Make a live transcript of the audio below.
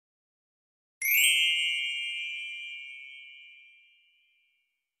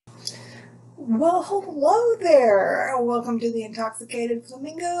Well, hello there. Welcome to the Intoxicated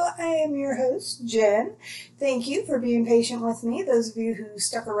Flamingo. I am your host, Jen. Thank you for being patient with me, those of you who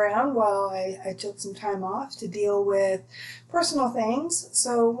stuck around while I took some time off to deal with personal things.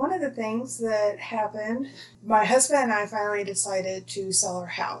 So one of the things that happened, my husband and I finally decided to sell our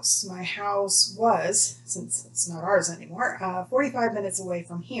house. My house was, since it's not ours anymore, 45 minutes away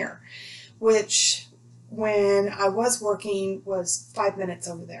from here, which when I was working was 5 minutes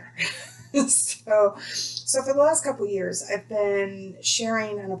over there. So for the last couple of years, I've been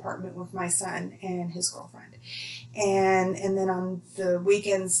sharing an apartment with my son and his girlfriend. And then on the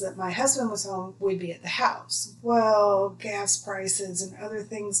weekends that my husband was home, we'd be at the house. Well, gas prices and other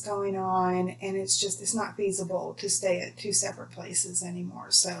things going on, and it's not feasible to stay at two separate places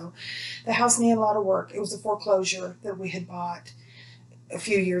anymore. So the house needed a lot of work. It was a foreclosure that we had bought a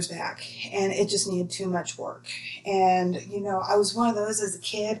few years back, and it just needed too much work. And, I was one of those as a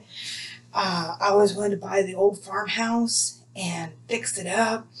kid. I always wanted to buy the old farmhouse and fix it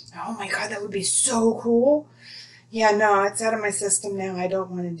up. Oh my God, that would be so cool. Yeah, no, it's out of my system now. I don't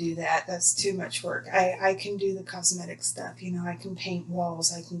want to do that. That's too much work. I can do the cosmetic stuff. I can paint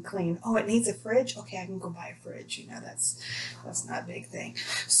walls. I can clean. Oh, it needs a fridge? Okay, I can go buy a fridge. That's not a big thing.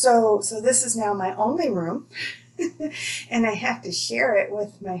 So this is now my only room, and I have to share it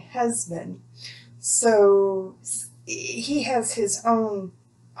with my husband. So he has his own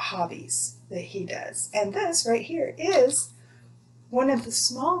hobbies that he does. And this right here is one of the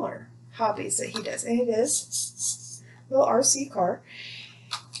smaller hobbies that he does. And it is a little RC car.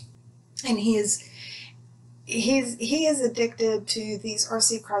 And he is addicted to these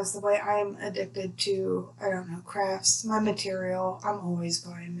RC cars the way I'm addicted to, I don't know, crafts, my material. I'm always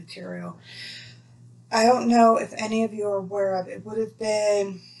buying material. I don't know if any of you are aware of it. It would have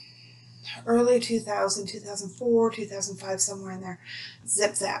been early 2000, 2004, 2005, somewhere in there.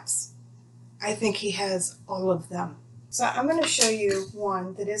 Zip Zaps. I think he has all of them. So I'm going to show you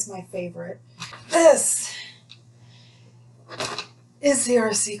one that is my favorite. This is the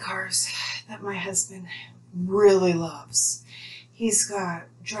RC cars that my husband really loves. He's got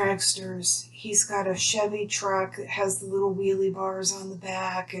dragsters. He's got a Chevy truck that has the little wheelie bars on the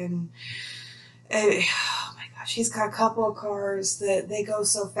back, and oh my gosh, he's got a couple of cars that they go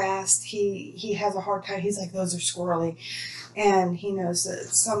so fast. He has a hard time. He's like, those are squirrely, and he knows that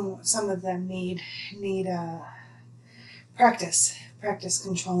some of them need practice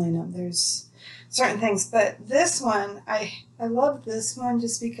controlling them. There's certain things, but this one, I love this one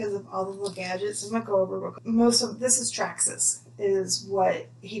just because of all the little gadgets. I'm gonna go over most of this. Is Traxxas is what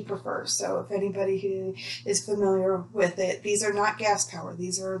he prefers. So if anybody who is familiar with it, these are not gas powered.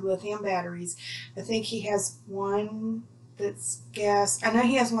 These are lithium batteries. I think he has one that's gas. I know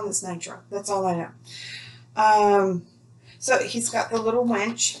he has one that's nitro. That's all I know. So he's got the little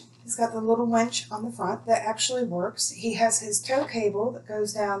winch. He's got the little winch on the front that actually works. He has his tow cable that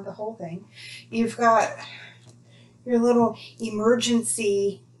goes down the whole thing. You've got your little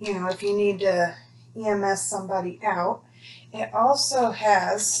emergency, if you need to EMS somebody out. It also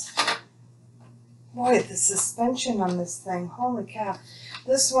has, boy, the suspension on this thing, holy cow.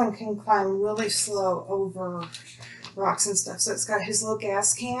 This one can climb really slow over rocks and stuff. So it's got his little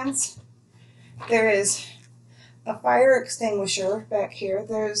gas cans. There is a fire extinguisher back here.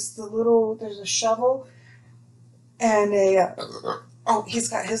 There's a shovel and he's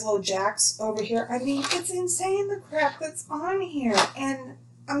got his little jacks over here. I mean, it's insane the crap that's on here. And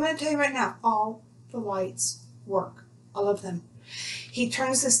I'm going to tell you right now, all the lights work. All of them. He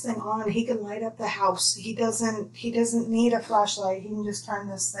turns this thing on. He can light up the house. He doesn't need a flashlight. He can just turn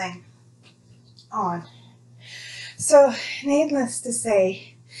this thing on. So, needless to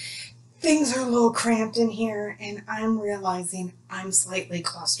say, things are a little cramped in here, and I'm realizing I'm slightly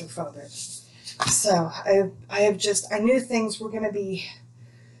claustrophobic. So I knew things were going to be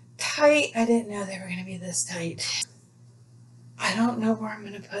tight. I didn't know they were going to be this tight. I don't know where I'm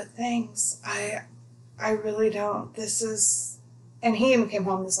going to put things. I really don't. And he even came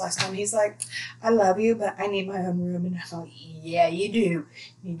home this last time. He's like, I love you, but I need my own room. And I'm like, yeah, you do. You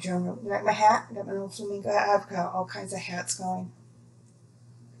need your own room. You like my hat? I got my little flamingo hat. I've got all kinds of hats going.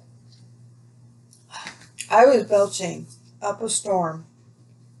 I was belching up a storm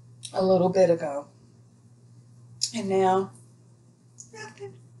a little bit ago. And now,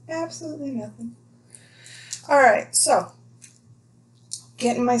 nothing. Absolutely nothing. All right, so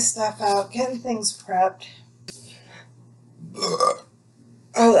getting my stuff out, getting things prepped.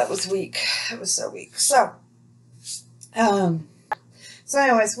 Oh, that was weak. That was so weak. So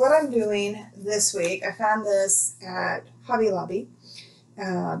anyways, what I'm doing this week, I found this at Hobby Lobby,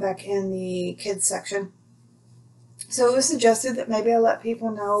 back in the kids section. So it was suggested that maybe I let people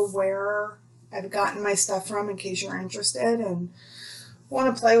know where I've gotten my stuff from, in case you're interested and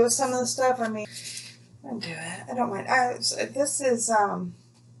want to play with some of the stuff. I mean, I'll do it. I don't mind. This is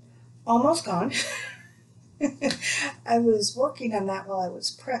almost gone. I was working on that while I was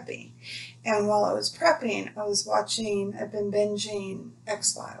prepping. And while I was prepping, I've been binging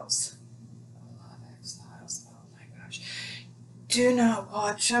X-Files. I love X-Files. Oh my gosh. Do not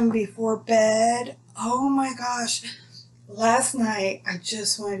watch them before bed. Oh my gosh. Last night, I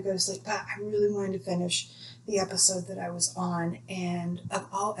just wanted to go to sleep, but I really wanted to finish the episode that I was on. And of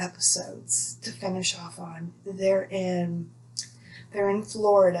all episodes to finish off on, they're in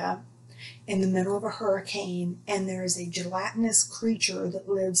Florida, in the middle of a hurricane, and there is a gelatinous creature that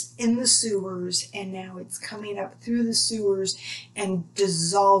lives in the sewers, and now it's coming up through the sewers and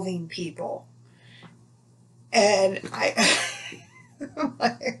dissolving people. And I'm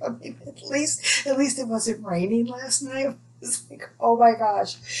like, I mean, at least it wasn't raining last night. I was like, oh my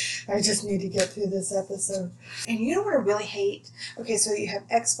gosh, I just need to get through this episode. And you know what I really hate? Okay, so you have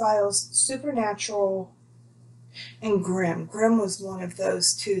X-Files, Supernatural, and Grimm. Grimm was one of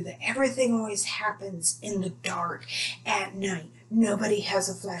those two, that everything always happens in the dark at night. Nobody has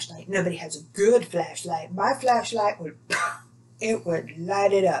a flashlight. Nobody has a good flashlight. My flashlight would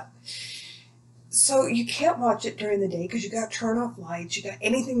light it up. So you can't watch it during the day because you got to turn off lights. You got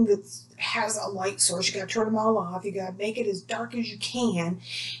anything that has a light source, you got to turn them all off. You got to make it as dark as you can.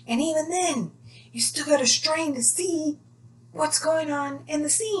 And even then, you still got to strain to see what's going on in the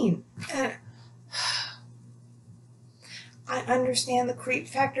scene. I understand the creep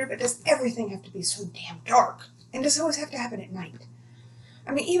factor, but does everything have to be so damn dark? And does it always have to happen at night?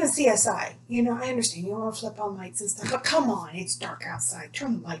 I mean, even CSI, you know, I understand you don't want to flip on lights and stuff, but come on, it's dark outside.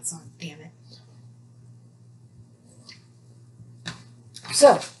 Turn the lights on, damn it.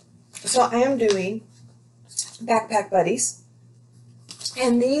 So I am doing Backpack Buddies.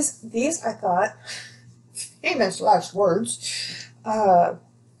 And these I thought, famous last words,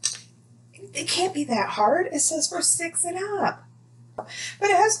 it can't be that hard. It says for 6 and up. But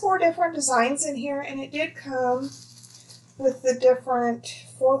it has 4 different designs in here, and it did come with the different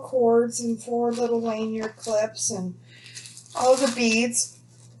 4 cords and 4 little lanyard clips and all the beads.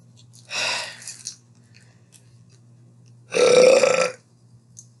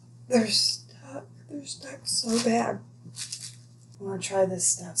 They're stuck so bad. I want to try this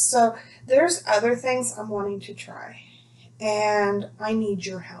stuff. So there's other things I'm wanting to try, and I need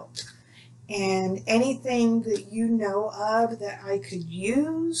your help. And anything that you know of that I could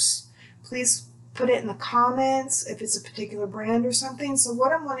use, please put it in the comments if it's a particular brand or something. So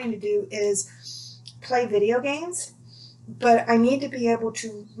what I'm wanting to do is play video games, but I need to be able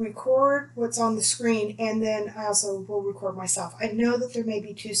to record what's on the screen, and then I also will record myself. I know that there may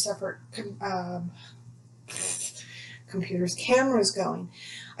be 2 separate cameras going.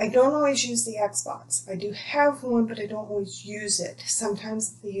 I don't always use the Xbox. I do have one, but I don't always use it.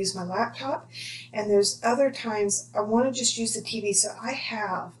 Sometimes I use my laptop, and there's other times I want to just use the TV. So I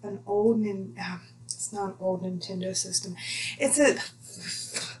have an old, it's not an old Nintendo system. It's a,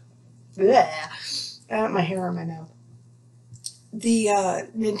 my hair in my mouth. The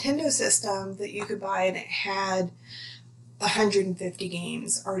Nintendo system that you could buy, and it had 150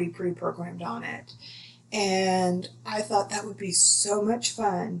 games already pre-programmed on it. And I thought that would be so much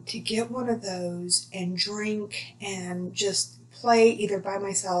fun to get one of those and drink and just play either by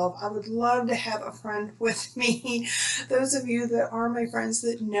myself. I would love to have a friend with me. Those of you that are my friends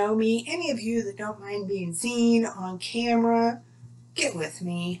that know me, any of you that don't mind being seen on camera, get with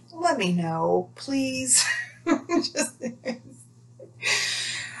me. Let me know, please. Just,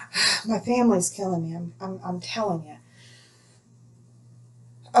 my family's killing me. I'm telling you.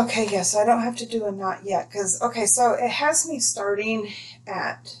 Okay, yes, I don't have to do a not yet, because, okay, so it has me starting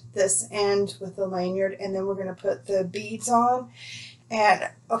at this end with the lanyard, and then we're going to put the beads on, and,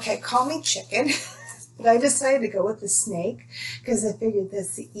 okay, call me chicken, but I decided to go with the snake, because I figured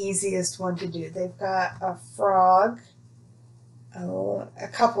that's the easiest one to do. They've got a frog, a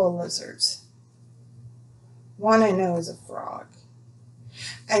couple of lizards. One I know is a frog.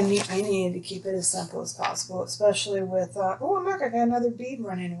 I needed to keep it as simple as possible, especially with, oh, look, I got another bead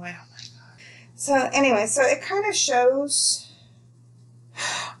running away. Oh, my God. So, anyway, so it kind of shows,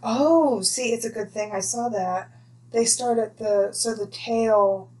 oh, see, it's a good thing I saw that. They start at the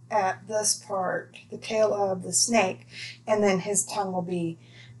tail at this part, the tail of the snake, and then his tongue will be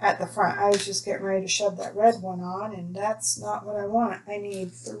at the front. I was just getting ready to shove that red one on, and that's not what I want. I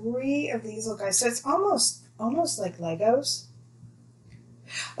need 3 of these little guys. So it's almost like Legos.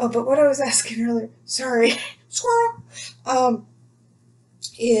 Oh, but what I was asking earlier, sorry, squirrel,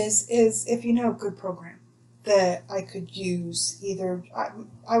 is if you know a good program. that I could use. Either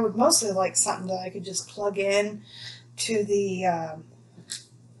I would mostly like something that I could just plug in to the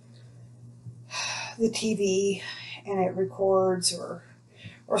TV and it records, or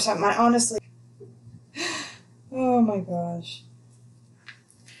something. I honestly, oh my gosh.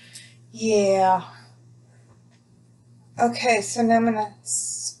 Yeah. Okay, so now I'm going to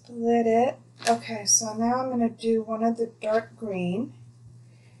split it. Okay, so now I'm going to do one of the dark green.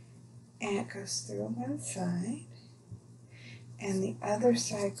 And it goes through one side. And the other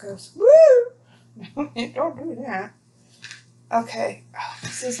side goes, woo! Don't do that. Okay, oh,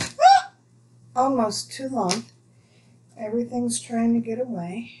 this is almost too long. Everything's trying to get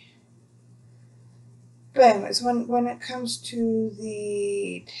away. But anyways, when it comes to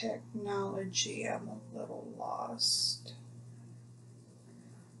the technology, I'm a little lost.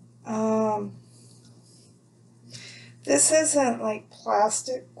 This isn't like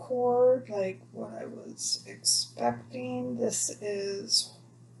plastic cord like what I was expecting. This is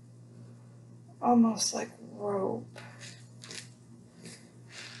almost like rope.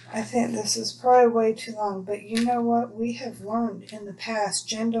 I think this is probably way too long, but you know what? We have learned in the past,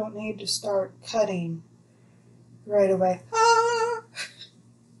 Jen don't need to start cutting right away. Ah!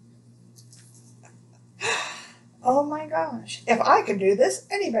 Oh my gosh. If I can do this,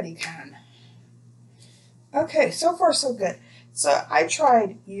 anybody can. Okay, so far so good. So I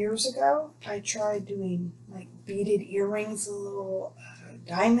tried years ago, I tried doing like beaded earrings, a little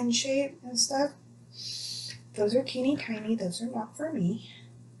diamond shape and stuff. Those are teeny tiny, those are not for me.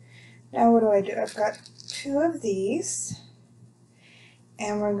 Now what do? I've got 2 of these,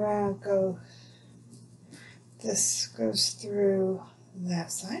 and we're going to go, this goes through that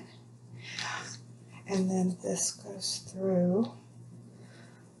side, and then this goes through,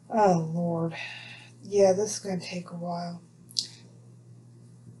 oh Lord. Yeah, this is going to take a while.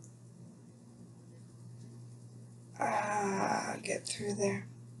 Get through there.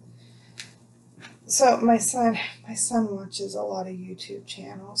 So my son watches a lot of YouTube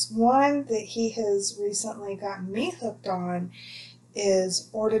channels. One that he has recently gotten me hooked on is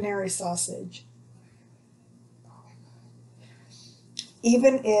Ordinary Sausage.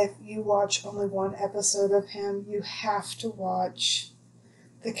 Even if you watch only one episode of him, you have to watch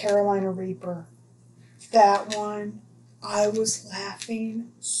the Carolina Reaper. That one, I was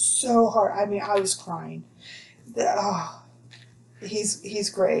laughing so hard. I mean, I was crying. He's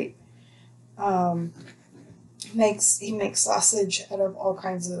great. He makes sausage out of all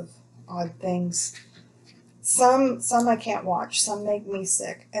kinds of odd things. Some I can't watch. Some make me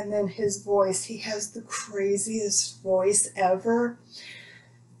sick. And then his voice, he has the craziest voice ever.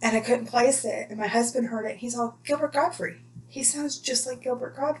 And I couldn't place it. And my husband heard it. He's all, Gilbert Gottfried. He sounds just like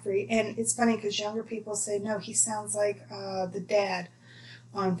Gilbert Gottfried. And it's funny because younger people say, no, he sounds like the dad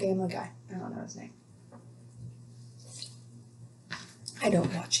on Family Guy. I don't know his name. I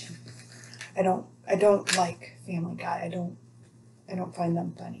don't watch him. I don't like Family Guy. I don't find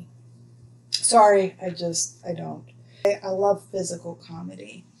them funny. Sorry, I don't. I love physical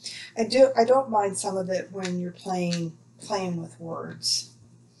comedy. I don't mind some of it when you're playing with words.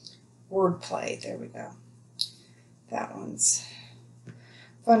 Wordplay, there we go. That one's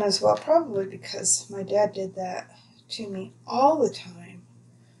fun as well, probably because my dad did that to me all the time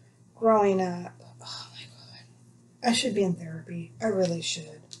growing up. Oh my God. I should be in therapy. I really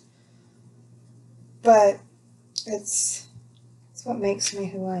should. But it's what makes me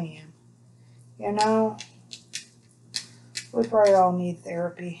who I am. You know, we probably all need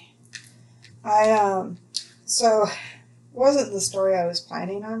therapy. So wasn't the story I was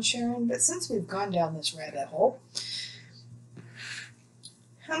planning on sharing, but since we've gone down this rabbit hole,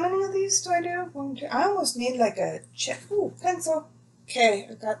 how many of these do I do? 1, 2. I almost need like a pencil. Okay,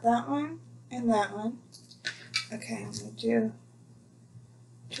 I got that one and that one. Okay, I'm gonna do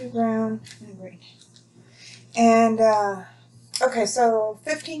 2 brown and green. And okay, so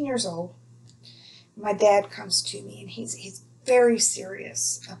 15 years old, my dad comes to me and he's very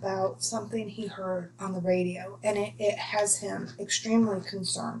serious about something he heard on the radio, and it has him extremely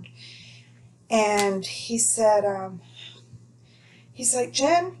concerned. And he said, he's like,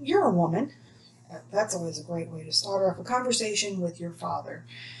 Jen, you're a woman. That's always a great way to start off a conversation with your father.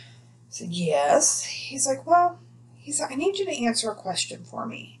 I said, yes. He's like, well, I need you to answer a question for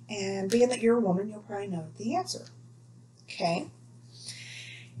me. And being that you're a woman, you'll probably know the answer. Okay.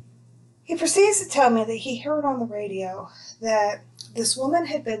 He proceeds to tell me that he heard on the radio that this woman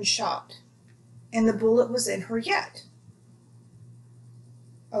had been shot and the bullet was in her yet.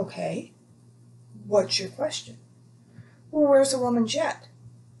 Okay. What's your question? Well, where's the woman's yet?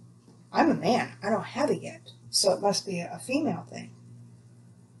 I'm a man. I don't have it yet. So it must be a female thing.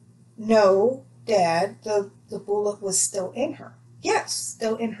 No, Dad, the bullet was still in her. Yes,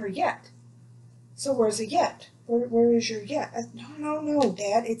 still in her yet. So where's the yet? Where is your yet? No,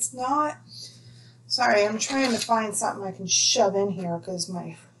 Dad, it's not. Sorry, I'm trying to find something I can shove in here because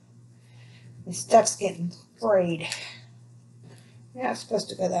my stuff's getting frayed. Yeah, it's supposed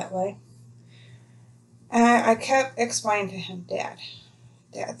to go that way. And I kept explaining to him, Dad,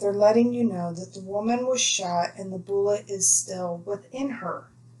 they're letting you know that the woman was shot and the bullet is still within her.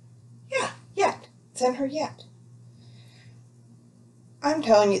 Yeah, yet. It's in her yet. I'm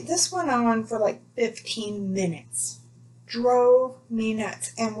telling you, this went on for like 15 minutes. Drove me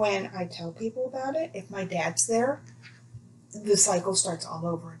nuts. And when I tell people about it, if my dad's there, the cycle starts all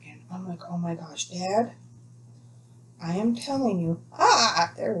over again. I'm like, oh my gosh, Dad, I am telling you.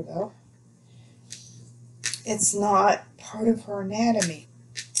 There we go. It's not part of her anatomy.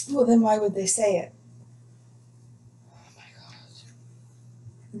 Well, then why would they say it? Oh my gosh.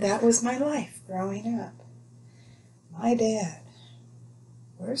 That was my life growing up. My dad.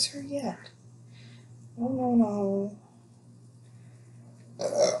 Where's her yet? No.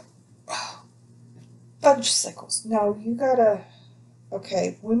 Fudgesicles. No, you gotta...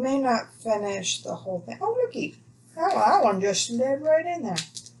 Okay, we may not finish the whole thing. Oh, looky. That one just slid right in there.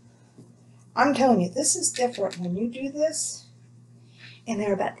 I'm telling you, this is different when you do this. And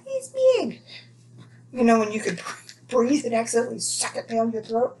they're about this big. You know, when you could breathe and accidentally suck it down your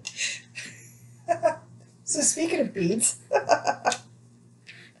throat. So speaking of beads,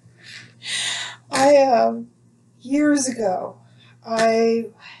 years ago, I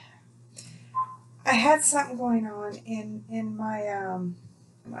had something going on in my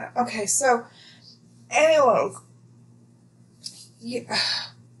okay, so anyway, yeah,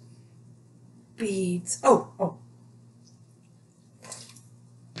 beads. Oh.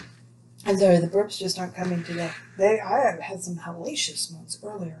 I'm sorry, the burps just aren't coming today. I have had some hellacious ones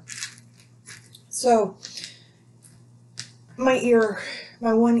earlier. So, my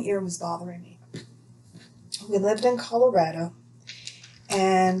one ear was bothering me. We lived in Colorado,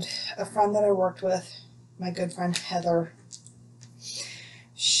 and a friend that I worked with, my good friend Heather,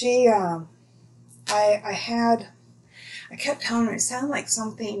 she, I kept telling her it sounded like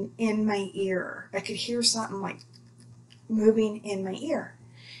something in my ear. I could hear something like moving in my ear.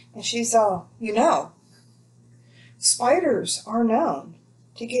 And she's all, spiders are known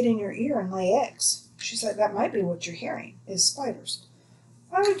to get in your ear and lay eggs. She's like, that might be what you're hearing, is spiders.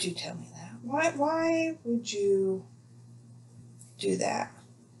 Why would you tell me that? Why would you do that?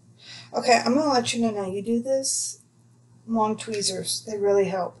 Okay, I'm going to let you know now. You do this, long tweezers. They really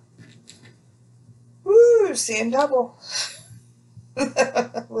help. Woo, seeing double.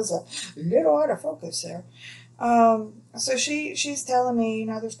 It was a little out of focus there. So she's telling me,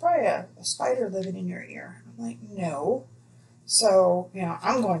 there's probably a spider living in your ear. I'm like, no. So,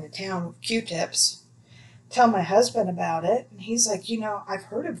 I'm going to town with Q-tips, tell my husband about it, and he's like, I've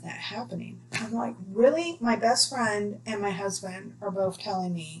heard of that happening. I'm like, really? My best friend and my husband are both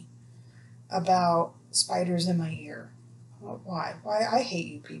telling me about spiders in my ear. Why? I hate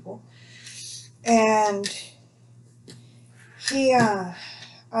you people. And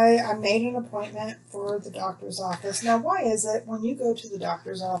I made an appointment for the doctor's office. Now, why is it when you go to the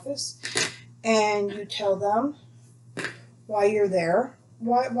doctor's office and you tell them why you're there,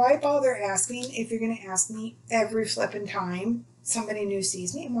 why bother asking if you're going to ask me every flipping time somebody new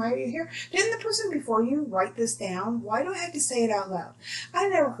sees me? And why are you here? Didn't the person before you write this down? Why do I have to say it out loud? I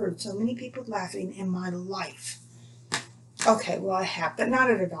never heard so many people laughing in my life. Okay, well, I have, but not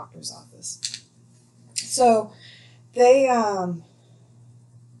at a doctor's office. So they,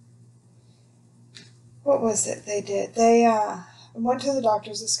 what was it they did? They went to the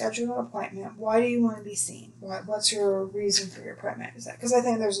doctor's to schedule an appointment. Why do you want to be seen? What's your reason for your appointment? Is that because I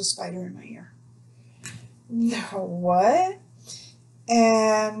think there's a spider in my ear? No, what?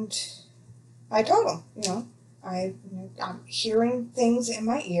 And I told them, I'm hearing things in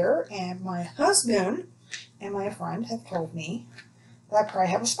my ear, and my husband and my friend have told me that I probably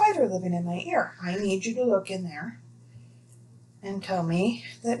have a spider living in my ear. I need you to look in there and tell me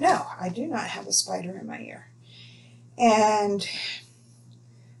that no, I do not have a spider in my ear. And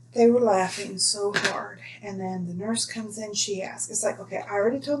they were laughing so hard. And then the nurse comes in, she asks, it's like, okay, I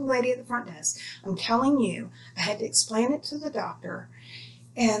already told the lady at the front desk, I'm telling you, I had to explain it to the doctor.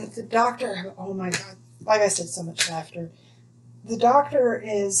 And the doctor, oh my God, like I said, so much laughter. The doctor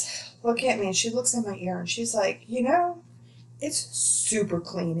is looking at me, and she looks in my ear, and she's like, it's super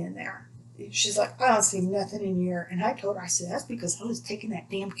clean in there. She's like, I don't see nothing in your ear. And I told her, I said, that's because I was taking that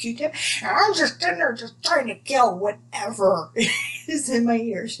damn Q-tip, and I'm just in there just trying to kill whatever is in my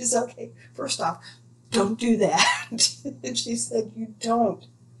ear. She's like, okay, first off, don't do that. And she said, you don't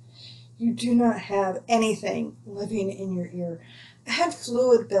you do not have anything living in your ear. I had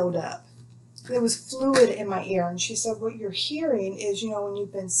fluid build up. There was fluid in my ear, and she said what you're hearing is, you know, when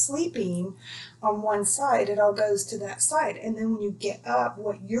you've been sleeping on one side, it all goes to that side, and then when you get up,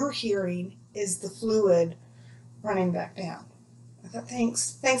 what you're hearing is the fluid running back down. I thought,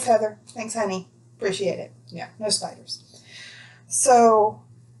 thanks Heather, thanks honey, appreciate it. Yeah, no spiders. So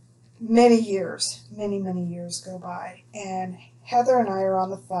many years go by, and Heather and I are on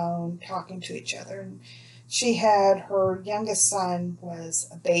the phone talking to each other, and she had, her youngest son was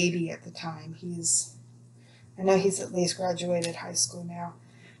a baby at the time. I know he's at least graduated high school now.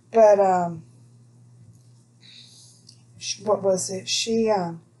 But what was it? She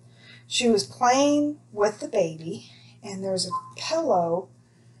was playing with the baby, and there's a pillow.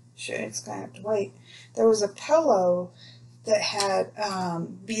 It's gonna have to wait. There was a pillow that had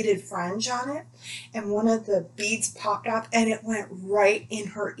beaded fringe on it, and one of the beads popped off, and it went right in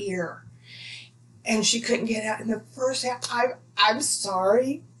her ear. And she couldn't get out. And the first half, I'm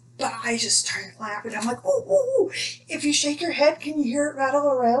sorry, but I just started laughing. I'm like, oh, if you shake your head, can you hear it rattle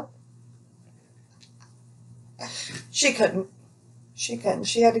around? She couldn't. She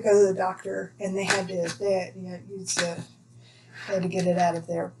had to go to the doctor, and they had to get it out of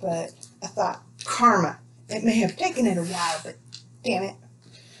there. But I thought, karma. It may have taken it a while, but damn it.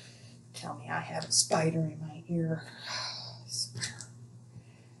 Tell me I have a spider in my ear.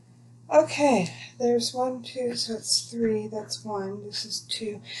 Okay, there's 1, 2, so it's 3, that's 1, this is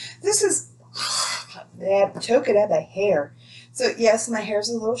 2. This is, that took it out of hair. So yes, my hair's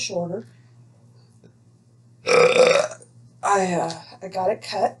a little shorter. I got it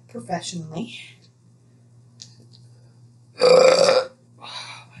cut professionally. Oh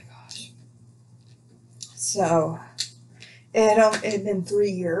my gosh. So it had been 3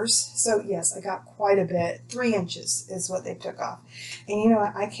 years. So yes, I got quite a bit. 3 inches is what they took off. And you know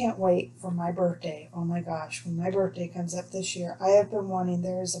what? I can't wait for my birthday. Oh my gosh, when my birthday comes up this year, I have been wanting,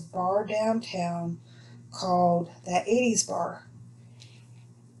 there's a bar downtown called that 80s bar.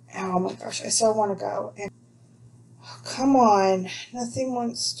 Oh my gosh, I so want to go. And oh, come on, nothing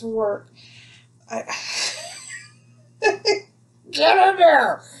wants to work. Get in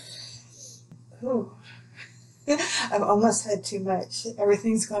there! Ooh. I've almost had too much.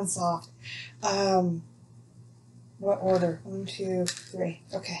 Everything's gone soft. What order? 1, 2, 3.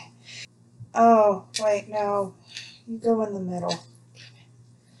 Okay. Oh, wait, no. You go in the middle.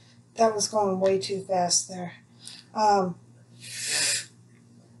 That was going way too fast there. And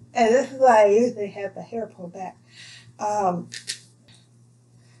this is why I usually have the hair pulled back. I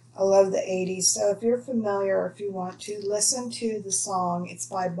love the 80s. So if you're familiar, if you want to listen to the song, it's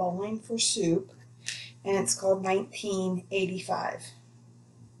by Bowling for Soup, and it's called 1985.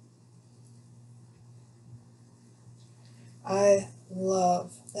 I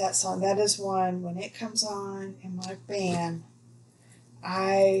love that song. That is one, when it comes on in my band,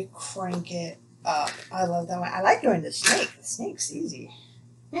 I crank it up. I love that one. I like doing the snake. The snake's easy.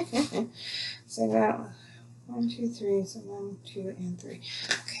 So now, 1, 2, 3. So 1, 2, and 3.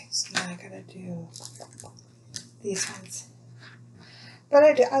 Okay, so now I gotta do these ones. But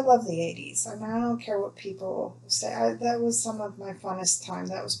I love the 80s. I mean, I don't care what people say. That was some of my funnest time.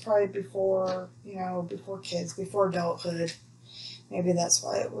 That was probably before, before kids, before adulthood. Maybe that's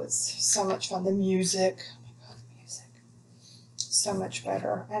why it was so much fun. The music. Oh my God, the music. So much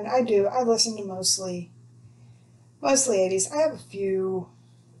better. And I listen to mostly 80s. I have a few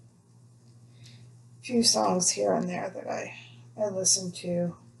songs here and there that I listen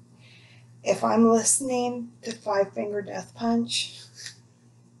to. If I'm listening to Five Finger Death Punch,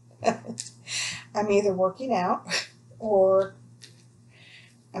 I'm either working out or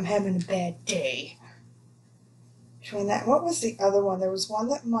I'm having a bad day. Between that, what was the other one? There was one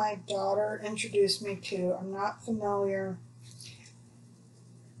that my daughter introduced me to. I'm not familiar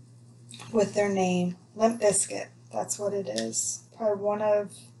with their name. Limp Bizkit. That's what it is. Probably one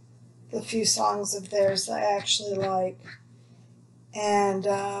of the few songs of theirs that I actually like. And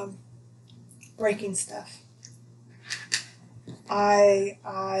Breaking Stuff. I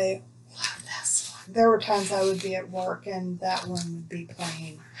love that song. There were times I would be at work and that one would be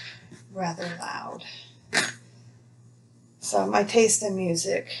playing rather loud. So my taste in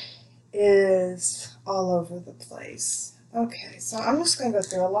music is all over the place. Okay, so I'm just going to go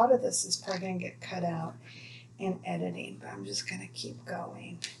through. A lot of this is probably going to get cut out in editing, but I'm just going to keep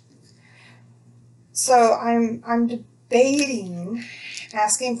going. So I'm debating,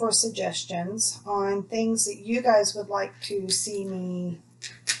 asking for suggestions on things that you guys would like to see me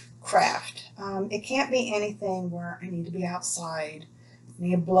craft. It can't be anything where I need to be outside, I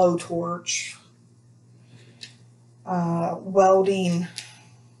need a blowtorch, welding,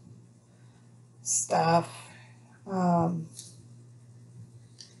 stuff.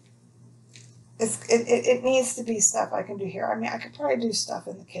 It needs to be stuff I can do here. I mean, I could probably do stuff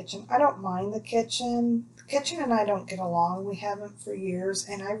in the kitchen. I don't mind the kitchen. The kitchen and I don't get along. We haven't for years,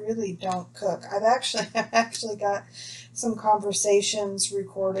 and I really don't cook. I've actually got some conversations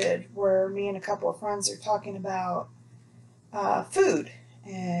recorded where me and a couple of friends are talking about food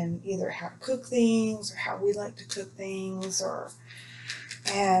and either how to cook things or how we like to cook things,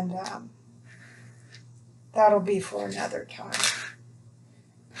 and that'll be for another time.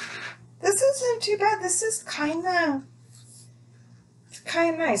 This isn't too bad. This is kind of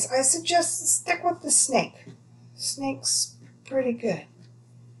nice. I suggest stick with the snake. Snake's pretty good.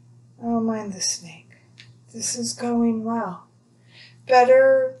 I don't mind the snake. This is going well.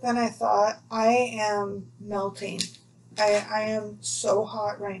 Better than I thought. I am melting. I am so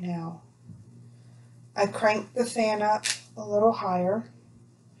hot right now. I cranked the fan up a little higher.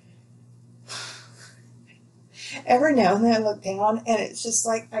 Every now and then I look down and it's just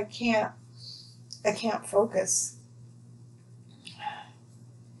like I can't focus.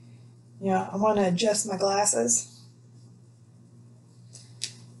 Yeah, I want to adjust my glasses.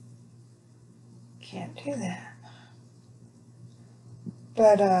 Can't do that.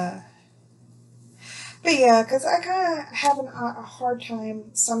 But yeah, because I kind of have a hard time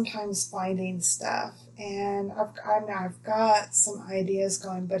sometimes finding stuff, and I've got some ideas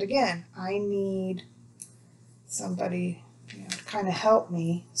going, but again, I need somebody, to kind of help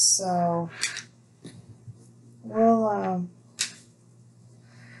me. So we'll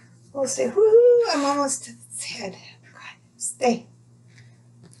stay. Woohoo! I'm almost to the head. God, stay.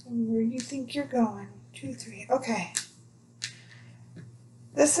 Where do you think you're going? 2, 3. Okay.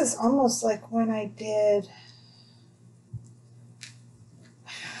 This is almost like when I did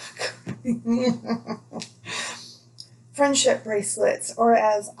friendship bracelets, or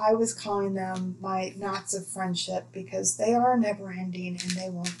as I was calling them, my knots of friendship, because they are never ending and they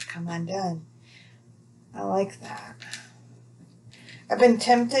won't come undone. I like that. I've been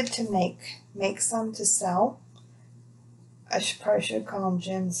tempted to make some to sell. I probably should call them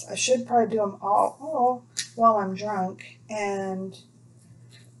Jenn's. I should probably do them all while I'm drunk and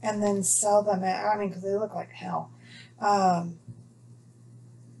then sell them because they look like hell.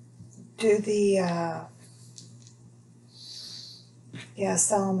 Do the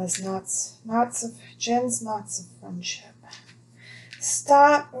sell them as knots of Jenn's knots of friendship.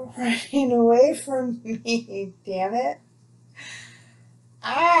 Stop running away from me, damn it.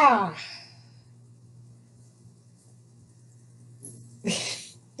 Ah!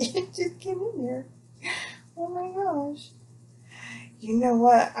 You just came in there. Oh my gosh. You know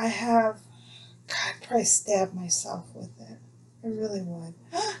what? God, I'd probably stab myself with it. I really would.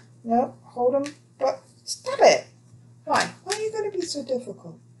 Nope, hold them. But stop it. Why? Why are you going to be so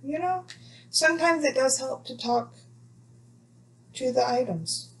difficult? Sometimes it does help to talk to the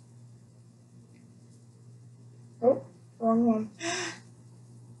items. Oh, wrong one.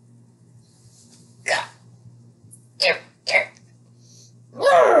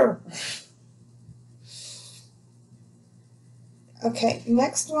 Okay,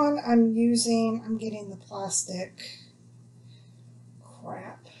 next one I'm getting the plastic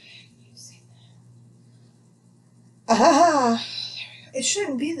crap. It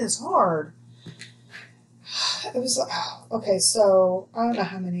shouldn't be this hard. It was, okay, so I don't know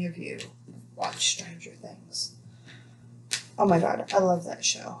how many of you watch Stranger Things. Oh my God, I love that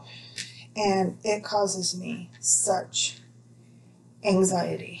show. And it causes me such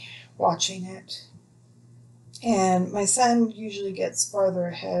anxiety watching it. And my son usually gets farther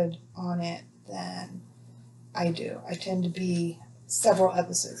ahead on it than I do. I tend to be several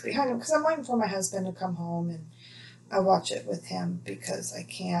episodes behind him because I'm waiting for my husband to come home and I watch it with him because I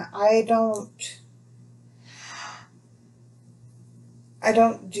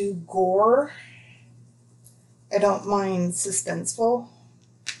don't do gore. I don't mind suspenseful.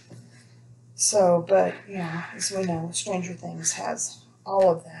 So, but, as we know, Stranger Things has all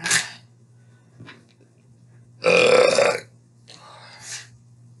of that.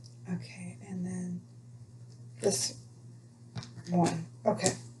 Okay, and then this one.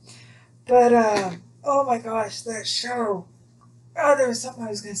 Okay. But, oh my gosh, that show. Oh, there was something I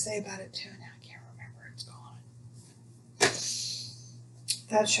was going to say about it too. Now I can't remember. It's gone.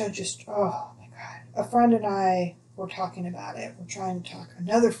 That show just, oh my God. A friend and I were talking about it. We're trying to talk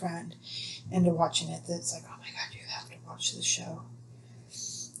another friend into watching it. That's like, oh my God, you have to watch this show.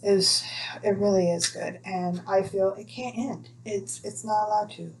 It really is good. And I feel it can't end. It's not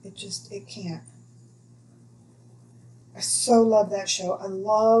allowed to. It can't. I so love that show. I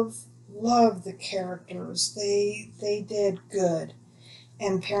love the characters. They did good.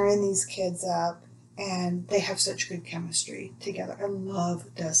 and pairing these kids up, and they have such good chemistry together. I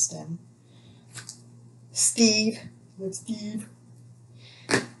love Dustin. Steve. Love Steve.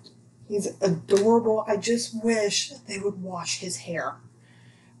 He's adorable. I just wish they would wash his hair.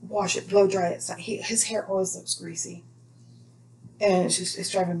 Wash it, blow dry it. His hair always looks greasy. And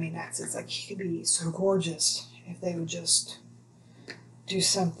it's driving me nuts. It's like he could be so gorgeous if they would just do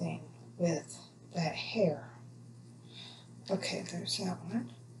something with that hair. Okay, there's that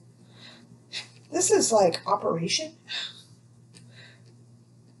one. This is like Operation.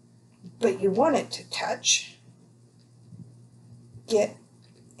 But you want it to touch. Get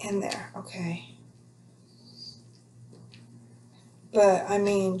in there, okay. But I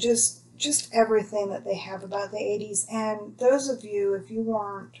mean, just everything that they have about the 80s. And those of you, if you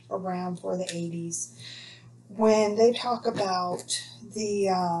weren't around for the 80s, when they talk about the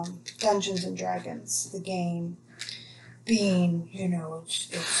Dungeons and Dragons, the game, being, you know, it's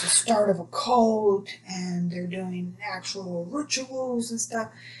the start of a cult, and they're doing actual rituals and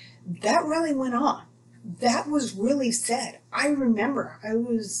stuff, that really went on. That was really said. I remember I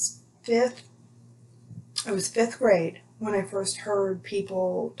was fifth grade when I first heard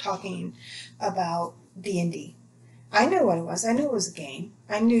people talking about D&D. I knew what it was. I knew it was a game.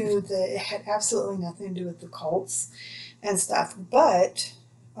 I knew that it had absolutely nothing to do with the cults and stuff. But,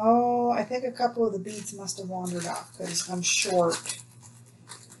 I think a couple of the beads must have wandered off because I'm short.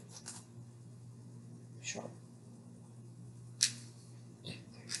 Short. 2,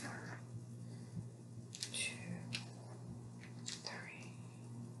 3.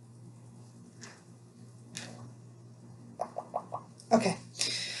 Okay.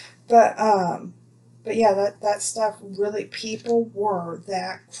 But yeah, that stuff really, people were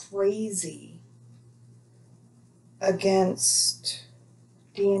that crazy against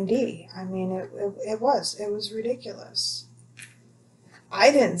D&D. I mean, it was ridiculous.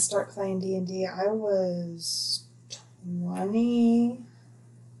 I didn't start playing D&D. I was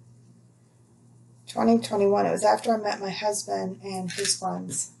 21. It was after I met my husband and his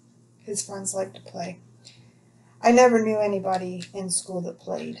friends. His friends liked to play. I never knew anybody in school that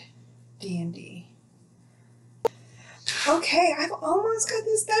played D&D. Okay, I've almost got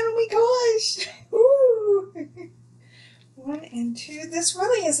this done. Oh my gosh. Woo. 1 and 2. This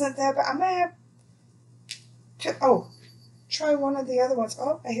really isn't that bad. I'm going to have to, try one of the other ones.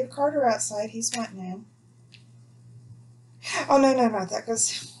 Oh, I hear Carter outside. He's wanting in. Oh, no. That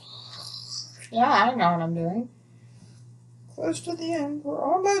goes. Yeah, I know what I'm doing. Close to the end. We're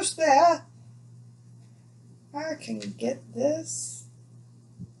almost there. I can get this.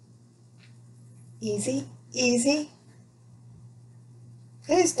 Easy.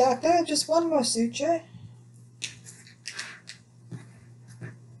 Please, doctor, just one more suture.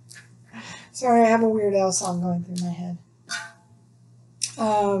 Sorry, I have a Weird Al song going through my head.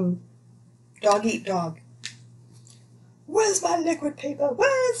 Dog eat dog. Where's my liquid paper?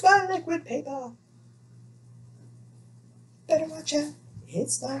 Better watch out.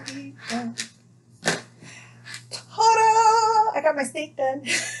 It's dog eat dog. Ta-da! I got my steak done.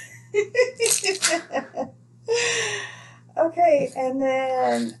 Okay, and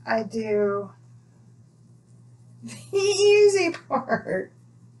then I do the easy part.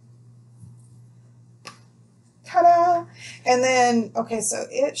 Ta-da! And then, okay, so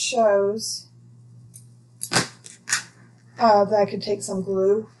it shows that I could take some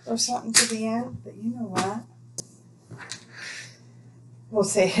glue or something to the end, but you know what? We'll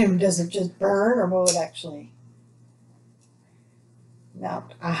see, does it just burn or will it actually? No.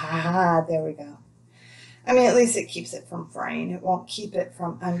 Aha, there we go. I mean, at least it keeps it from fraying. It won't keep it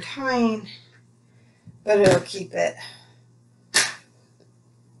from untying, but it'll keep it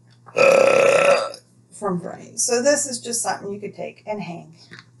from fraying. So this is just something you could take and hang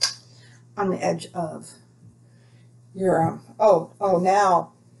on the edge of your,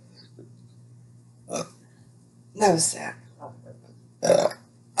 now, notice that.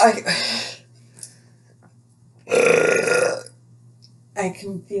 I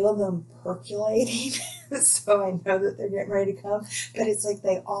can feel them percolating, so I know that they're getting ready to come. But it's like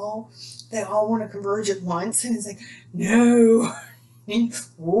they all want to converge at once, and it's like, no,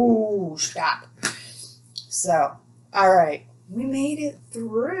 ooh, stop. So, all right, we made it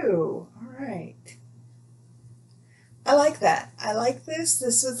through. All right, I like that. I like this.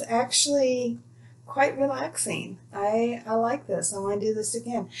 This was actually quite relaxing. I like this. I want to do this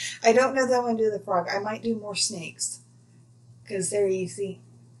again. I don't know that I want to do the frog. I might do more snakes because they're easy.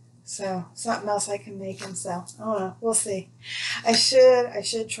 So something else I can make and sell. I don't know. We'll see. I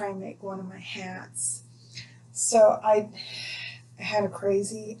should try and make one of my hats. So I had a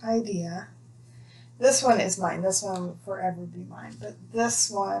crazy idea This one is mine. This one will forever be mine. But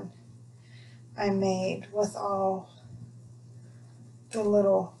this one I made with all the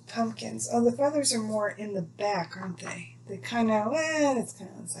little pumpkins. Oh, the feathers are more in the back, aren't they? They kind of, it's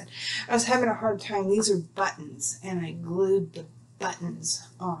kind of inside. I was having a hard time. These are buttons, and I glued the buttons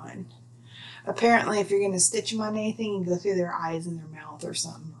on. Apparently, if you're going to stitch them on anything, you go through their eyes and their mouth or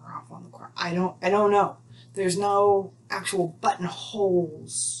something, or off on the corner. I don't know. There's no actual button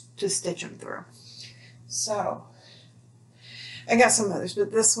holes to stitch them through. So, I got some others,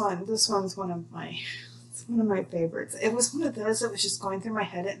 but this one's one of my favorites. It was one of those that was just going through my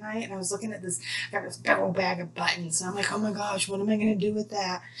head at night, and I was looking at this, I got this big old bag of buttons, and I'm like, oh my gosh, what am I going to do with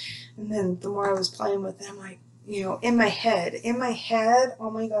that? And then the more I was playing with them, like, you know, in my head, oh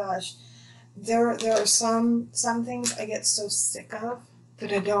my gosh, there are some things I get so sick of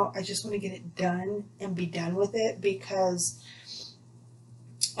that I just want to get it done and be done with it, because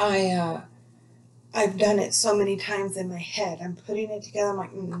I've done it so many times in my head. I'm putting it together. I'm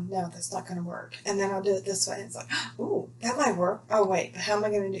like, no, that's not going to work. And then I'll do it this way. And it's like, ooh, that might work. Oh, wait, but how am I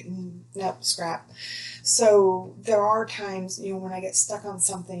going to do? Nope, scrap. So there are times, you know, when I get stuck on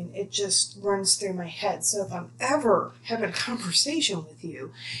something, it just runs through my head. So if I'm ever having a conversation with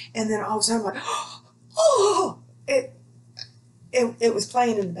you, and then all of a sudden I'm like, oh, it was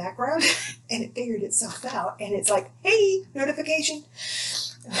playing in the background, and it figured itself out. And it's like, hey, notification.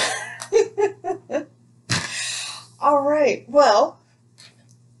 All right. Well,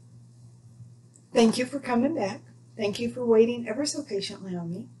 thank you for coming back. Thank you for waiting ever so patiently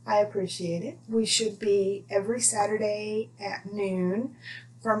on me. I appreciate it. We should be every Saturday at noon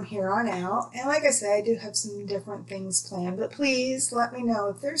from here on out. And like I said, I do have some different things planned, but please let me know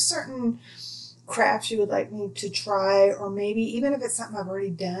if there's certain crafts you would like me to try, or maybe even if it's something I've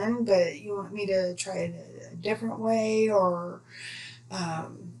already done, but you want me to try it a different way, or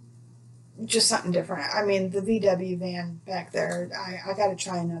just something different. I mean, the VW van back there, I got to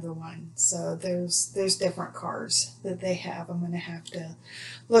try another one. So there's different cars that they have. I'm going to have to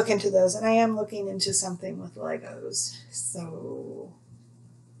look into those. And I am looking into something with Legos. So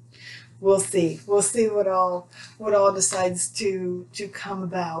we'll see. We'll see what all decides to come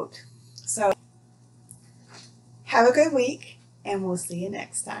about. So have a good week, and we'll see you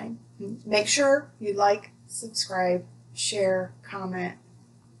next time. Make sure you like, subscribe, share, comment,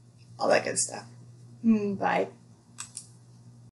 all that good stuff. Bye.